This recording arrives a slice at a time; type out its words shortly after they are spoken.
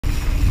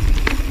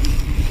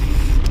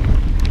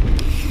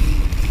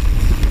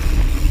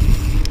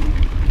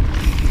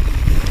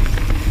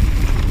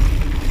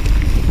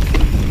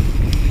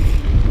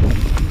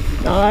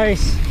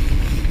Nice.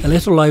 A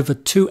little over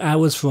 2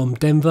 hours from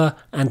Denver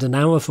and an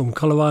hour from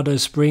Colorado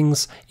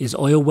Springs is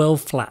Oil Well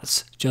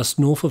Flats, just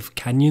north of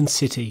Cañon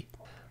City.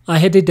 I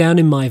headed down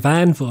in my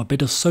van for a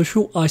bit of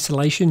social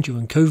isolation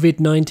during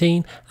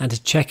COVID-19 and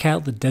to check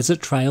out the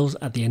desert trails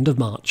at the end of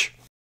March.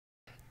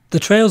 The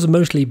trails are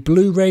mostly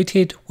blue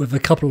rated with a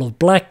couple of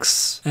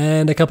blacks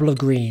and a couple of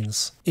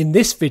greens. In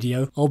this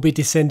video I'll be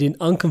descending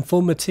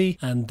Unconformity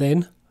and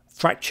then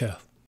Fracture.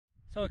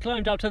 So I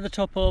climbed up to the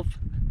top of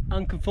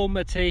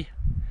Unconformity.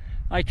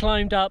 I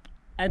climbed up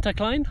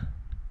Anticline,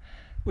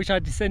 which I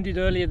descended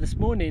earlier this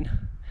morning,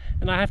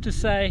 and I have to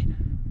say,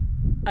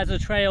 as a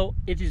trail,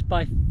 it is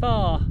by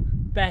far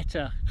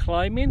better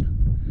climbing.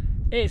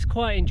 It's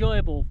quite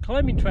enjoyable.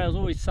 Climbing trails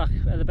always suck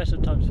at the best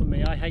of times for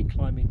me. I hate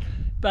climbing,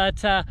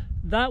 but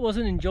that was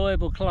an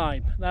enjoyable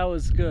climb. That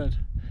was good.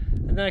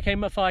 And then I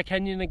came up Fire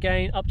Canyon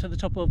again, up to the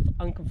top of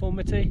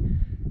Unconformity.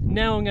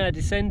 Now I'm going to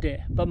descend it,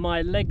 but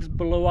my legs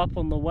blew up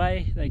on the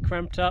way. They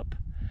cramped up,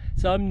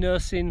 so I'm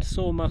nursing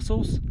sore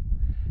muscles.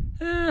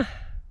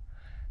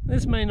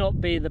 This may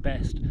not be the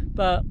best,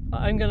 but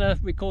I'm going to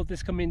record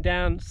this coming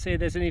down, see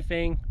if there's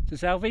anything to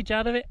salvage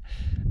out of it,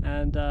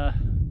 and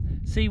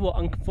see what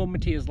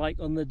Unconformity is like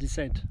on the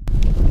descent.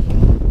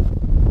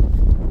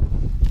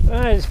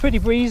 Alright, it's pretty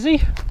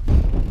breezy.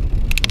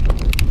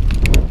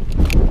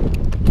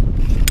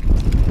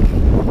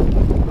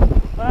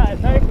 Alright,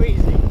 very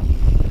breezy.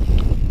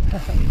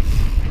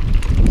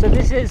 So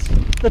this is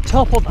the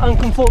top of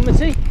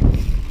Unconformity.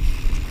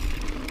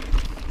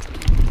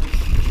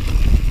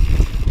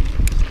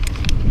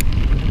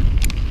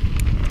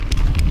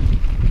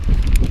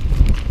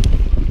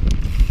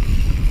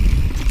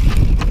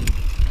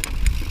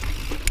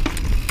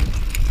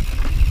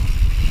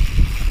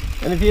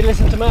 And if you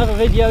listen to my other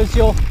videos,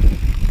 you'll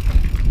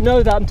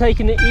know that I'm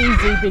taking it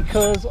easy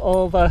because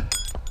of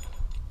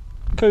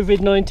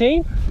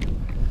COVID-19,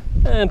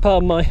 and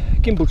part of my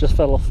gimbal just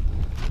fell off.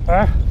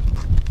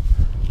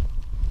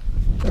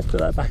 Let's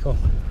put that back on.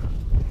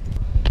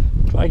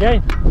 Try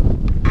again.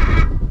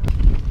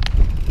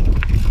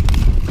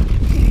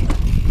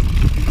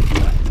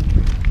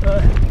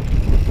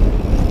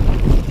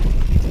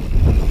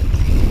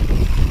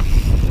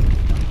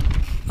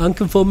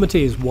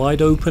 Unconformity is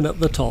wide open at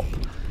the top.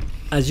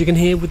 As you can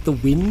hear with the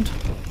wind,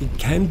 it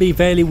can be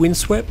fairly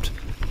windswept,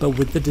 but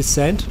with the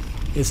descent,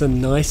 it's a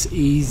nice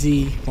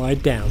easy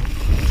ride down.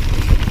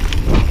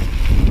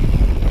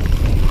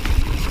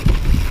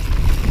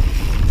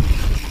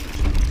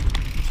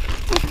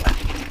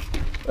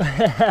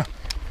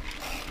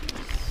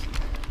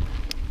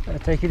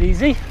 Take it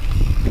easy.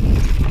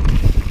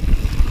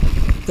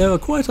 There are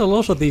quite a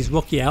lot of these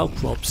rocky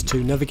outcrops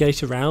to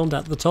navigate around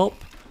at the top.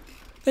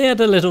 They add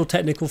a little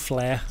technical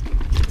flair.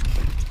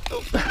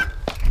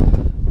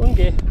 One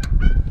gear.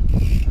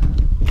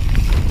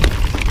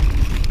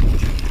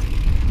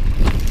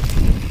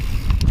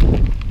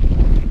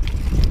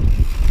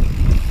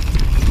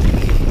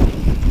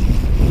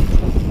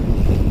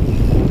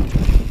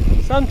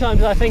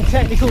 Sometimes I think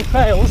technical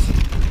trails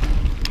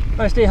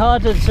are actually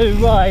harder to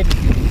ride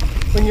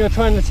when you're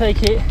trying to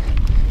take it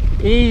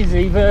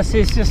easy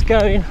versus just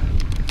going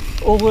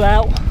all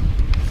out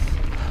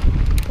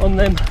on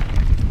them.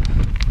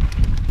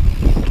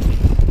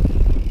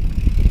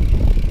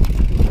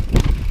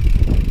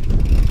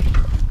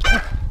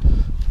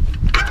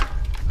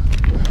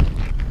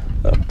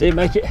 Didn't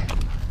make it.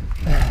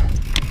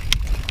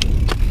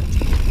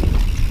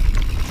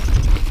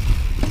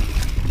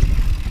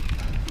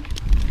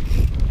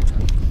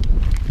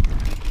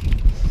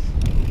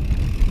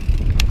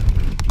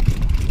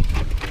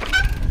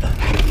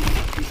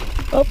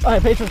 Oh, I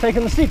appear to have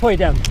taken the steep way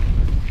down.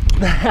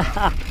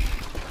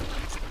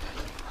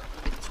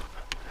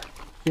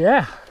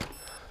 Yeah,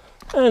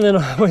 and then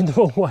I went the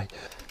wrong way.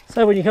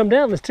 So when you come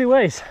down, there's two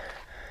ways.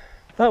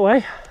 That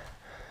way,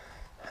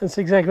 and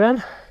zigzag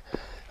round.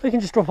 We can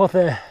just drop off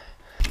there.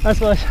 That's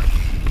what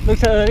I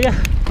looked at earlier.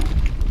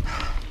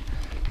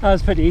 That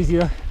was pretty easy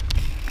though.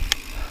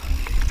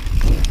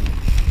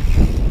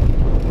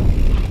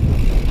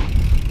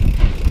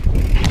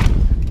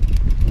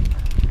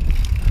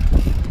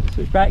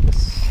 Switch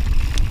backs.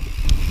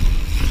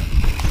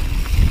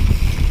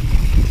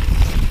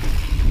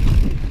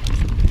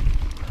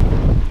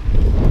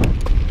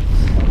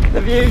 The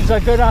views are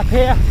good up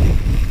here.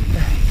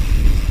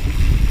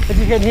 If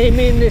you can hear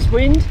me in this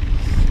wind.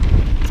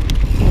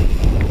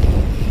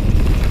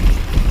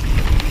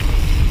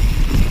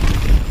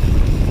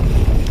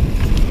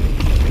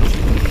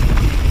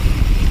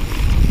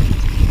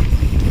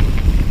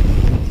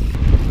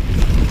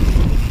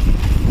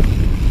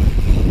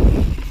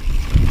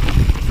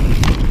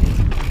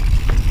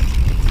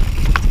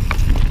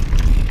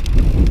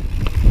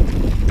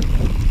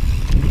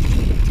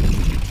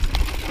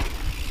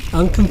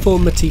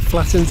 Unconformity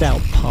flattens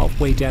out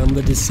partway down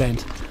the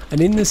descent,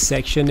 and in this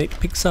section it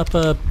picks up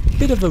a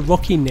bit of a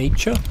rocky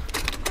nature,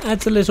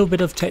 adds a little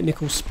bit of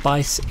technical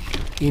spice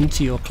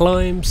into your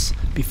climbs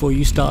before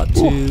you start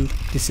to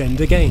descend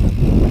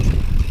again.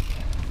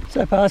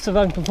 So parts of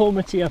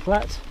Unconformity are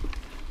flat,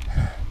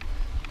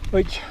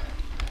 which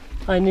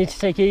I need to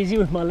take it easy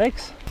with my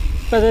legs,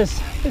 but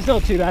it's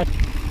not too bad.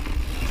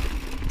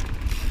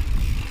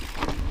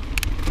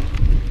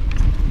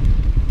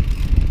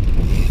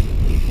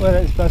 Well,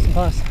 it's bursting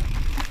past.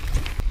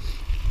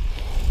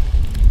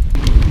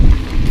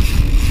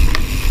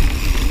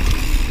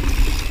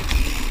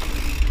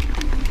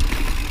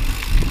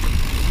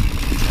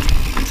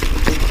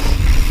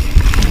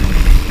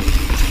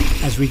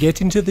 As we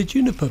get into the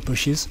juniper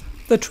bushes,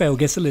 the trail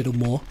gets a little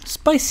more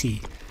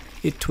spicy.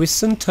 It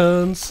twists and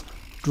turns,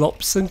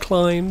 drops and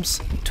climbs,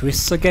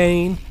 twists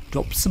again,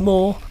 drops some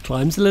more,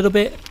 climbs a little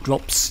bit,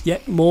 drops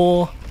yet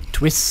more,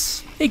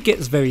 twists. It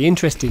gets very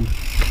interesting.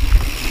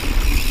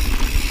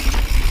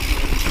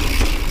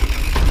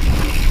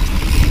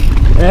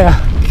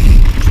 Yeah.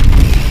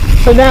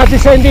 So now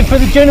descending for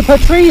the juniper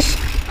trees.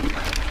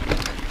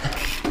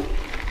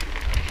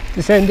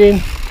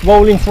 Descending,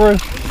 rolling through.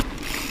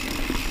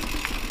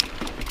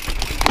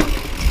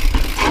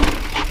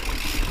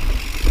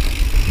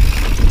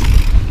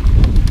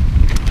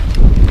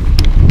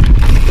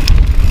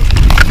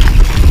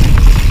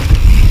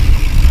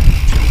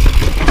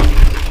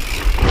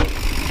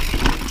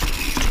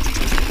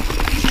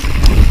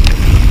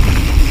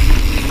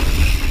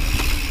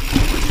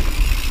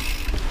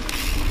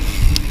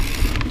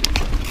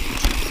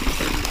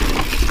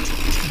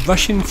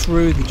 Rushing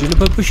through the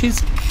juniper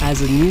bushes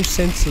adds a new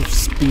sense of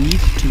speed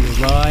to your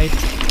ride,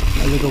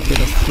 a little bit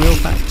of thrill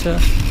factor,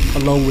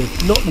 along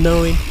with not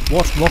knowing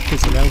what rock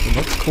is around the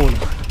next corner.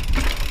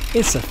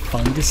 It's a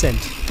fun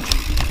descent.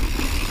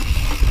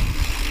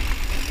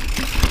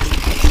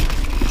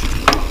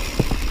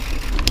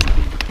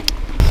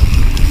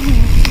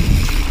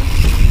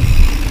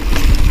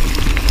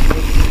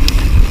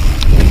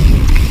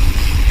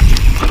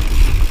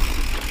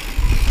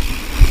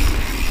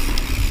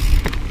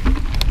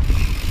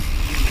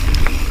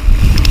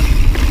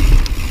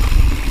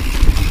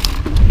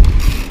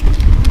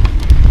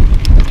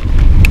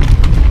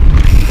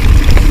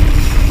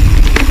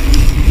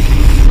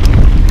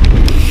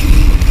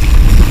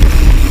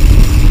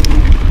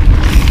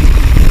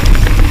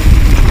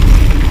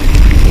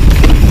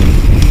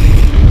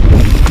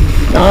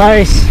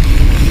 Nice.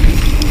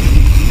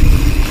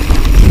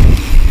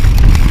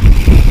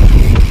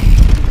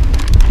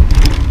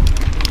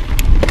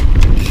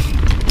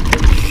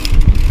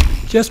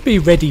 Just be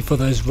ready for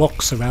those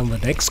rocks around the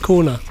next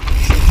corner.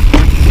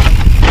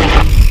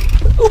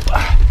 Oop.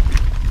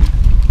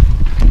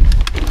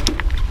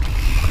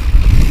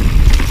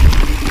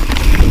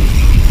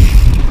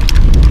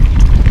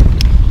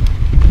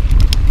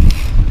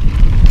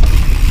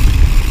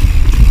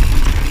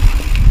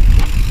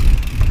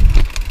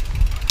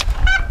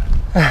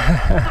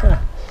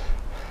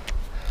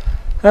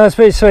 That was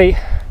pretty sweet.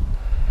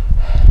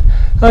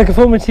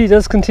 Unconformity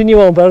does continue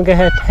on, but I'm going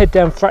to head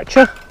down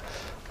Fracture,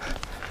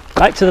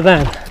 back to the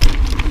van.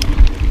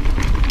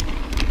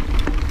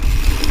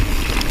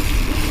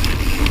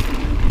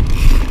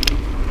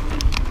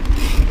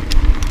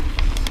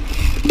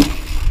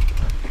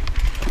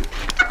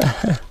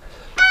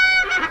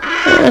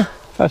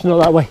 Perhaps not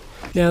that way.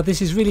 Now this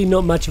is really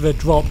not much of a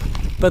drop,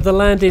 but the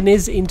landing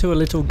is into a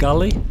little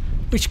gully,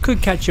 which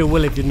could catch your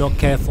will if you're not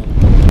careful.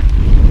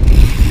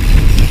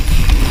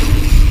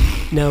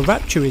 Now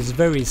Rapture is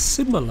very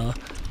similar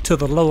to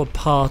the lower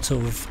part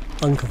of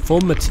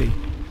Unconformity.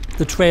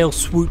 The trail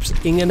swoops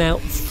in and out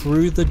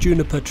through the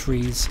juniper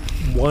trees,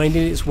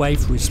 winding its way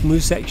through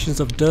smooth sections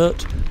of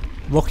dirt,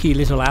 rocky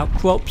little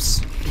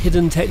outcrops,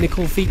 hidden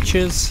technical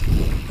features,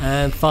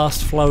 and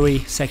fast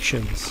flowy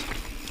sections.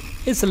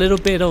 It's a little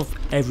bit of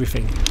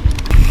everything.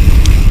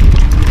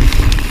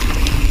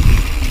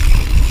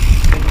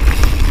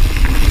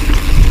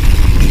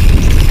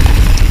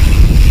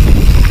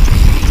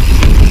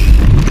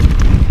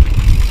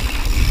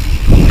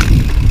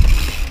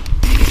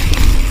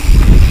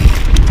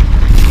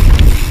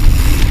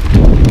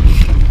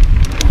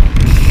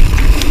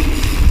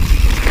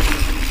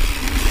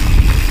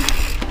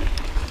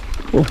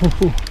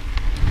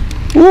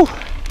 Woo.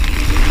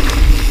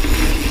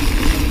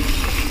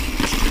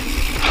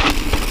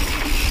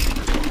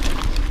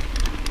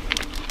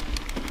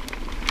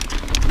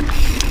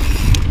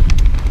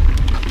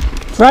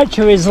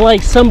 Fracture is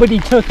like somebody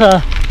took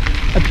a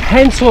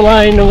pencil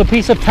line on a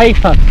piece of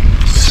paper,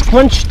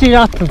 scrunched it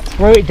up and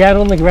threw it down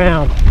on the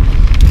ground.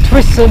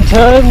 Twists and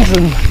turns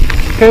and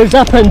goes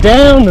up and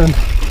down, and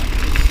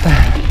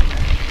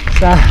it's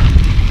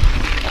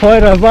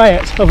quite a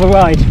riot of a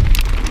ride.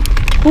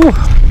 Whew.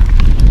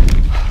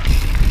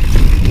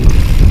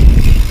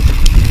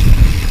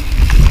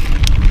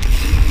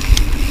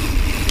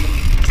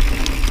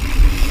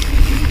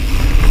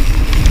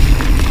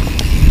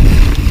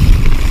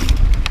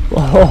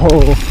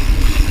 Whoa.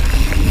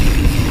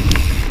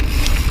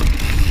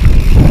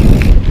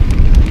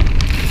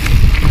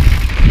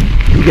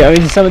 You go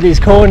into some of these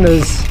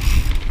corners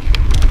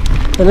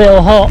a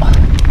little hot,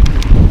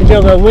 and you're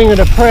on a wing and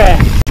a prayer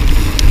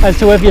as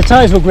to whether your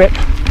tyres will grip.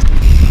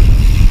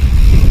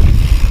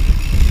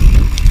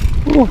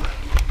 Ooh.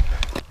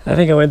 I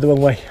think I went the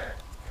wrong way.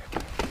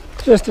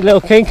 Just a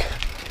little kink.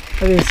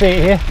 I didn't see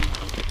it here.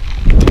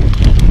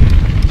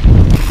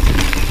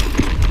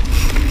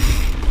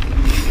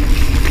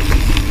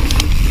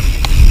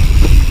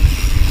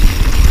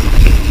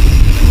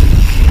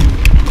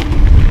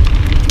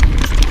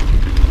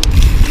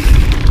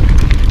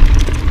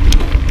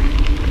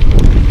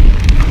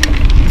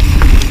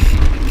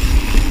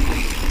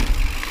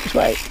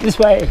 This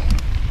way.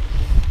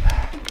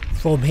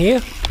 From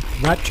here,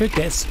 Rapture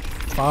gets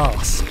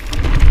fast.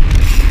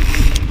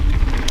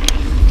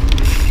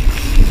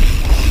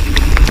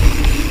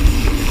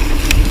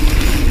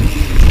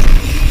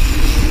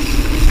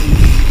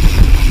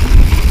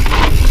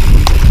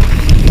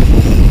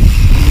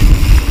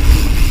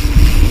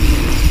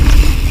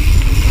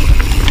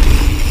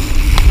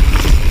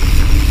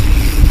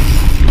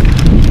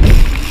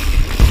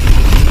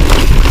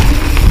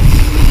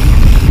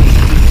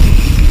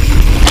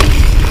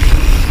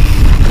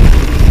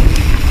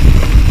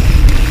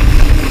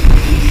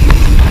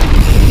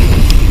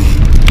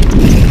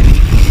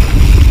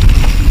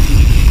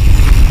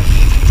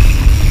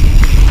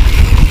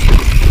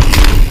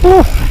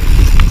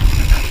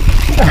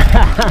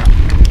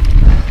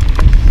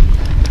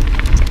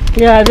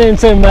 Yeah, I didn't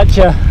see much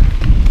drop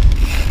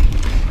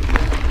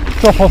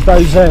off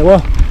those there.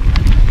 Well,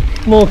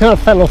 more kind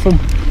of fell off them.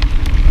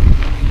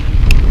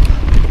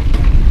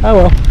 Oh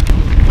well.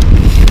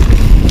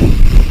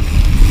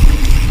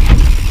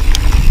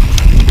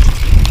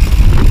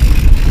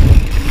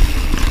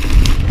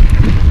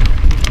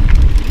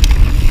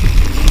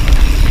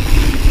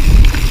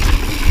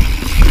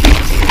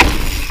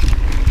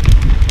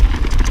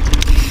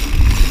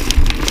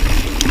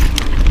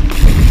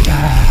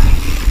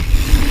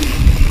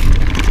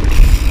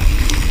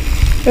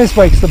 This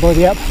wakes the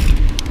body up.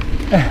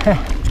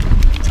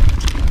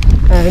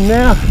 And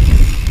now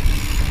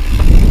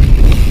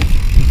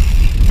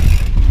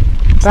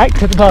back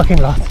to the parking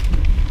lot.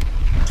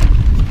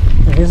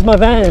 And here's my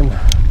van.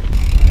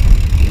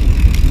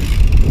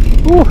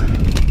 Woo.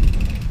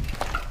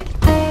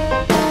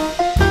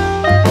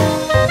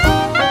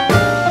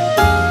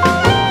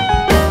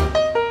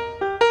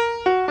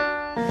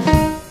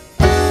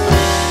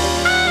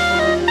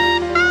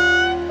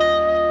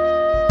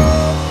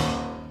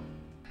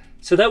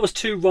 So that was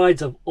 2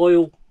 rides of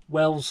Oil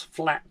Wells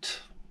Flat.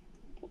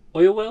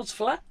 Oil Wells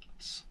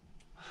Flats?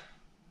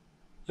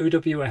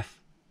 OWF.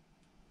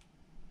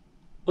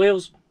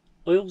 Wells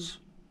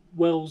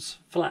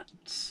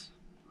Flats.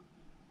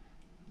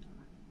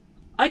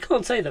 I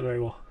can't say that very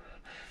well.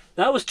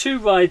 That was 2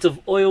 rides of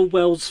Oil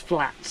Wells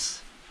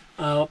Flats.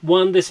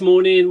 One this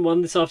morning,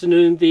 one this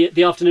afternoon.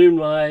 The afternoon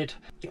ride,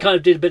 I kind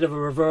of did a bit of a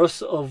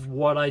reverse of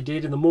what I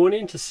did in the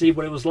morning to see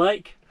what it was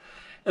like.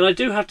 And I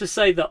do have to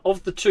say that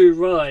of the 2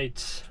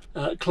 rides,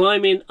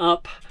 climbing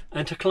up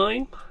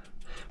Anticline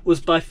was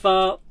by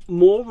far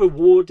more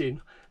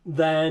rewarding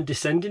than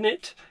descending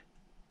it.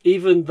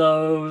 Even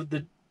though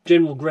the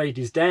general grade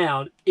is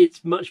down,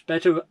 it's much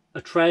better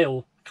a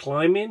trail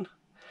climbing.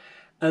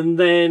 And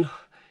then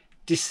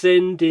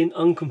descending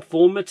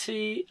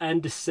Unconformity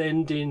and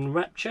descending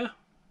Rapture.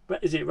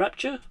 Is it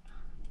Rapture?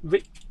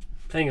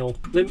 Hang on,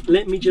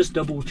 let me just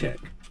double check.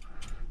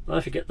 I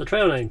forget the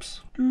trail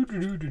names.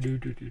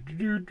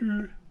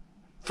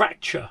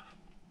 Fracture.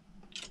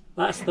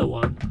 That's the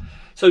one.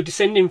 So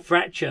descending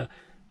Fracture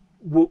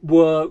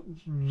were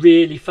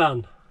really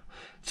fun.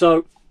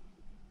 So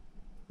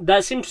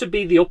that seems to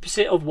be the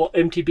opposite of what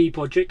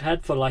MTBProject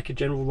had for like a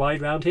general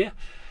ride around here.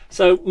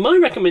 So my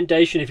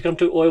recommendation, if you come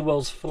to Oil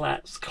Wells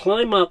Flats,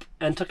 climb up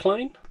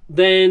Anticline,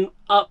 then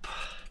up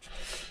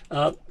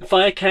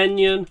Fire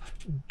Canyon,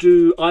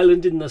 do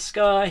Island in the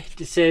Sky,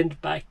 descend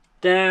back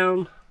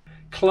down,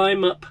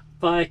 climb up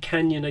Fire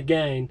Canyon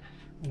again,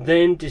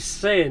 then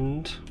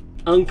descend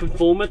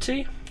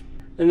Unconformity,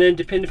 and then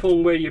depending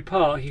upon where you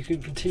park, you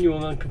can continue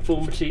on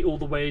Unconformity all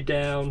the way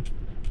down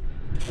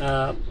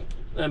to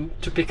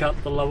pick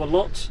up the lower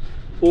lots,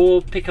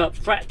 or pick up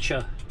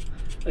Fracture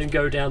and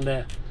go down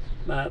there.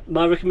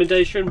 My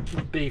recommendation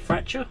would be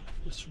Fracture.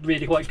 It's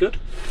really quite good,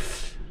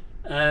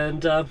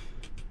 and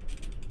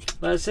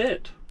that's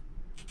it.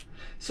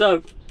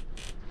 So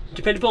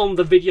depending upon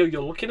the video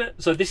you're looking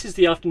at, so this is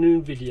the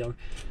afternoon video,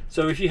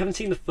 so if you haven't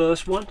seen the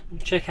first one,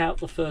 check out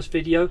the first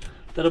video.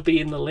 That'll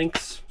be in the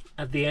links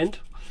at the end,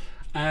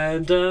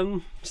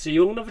 and see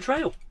you on another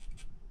trail.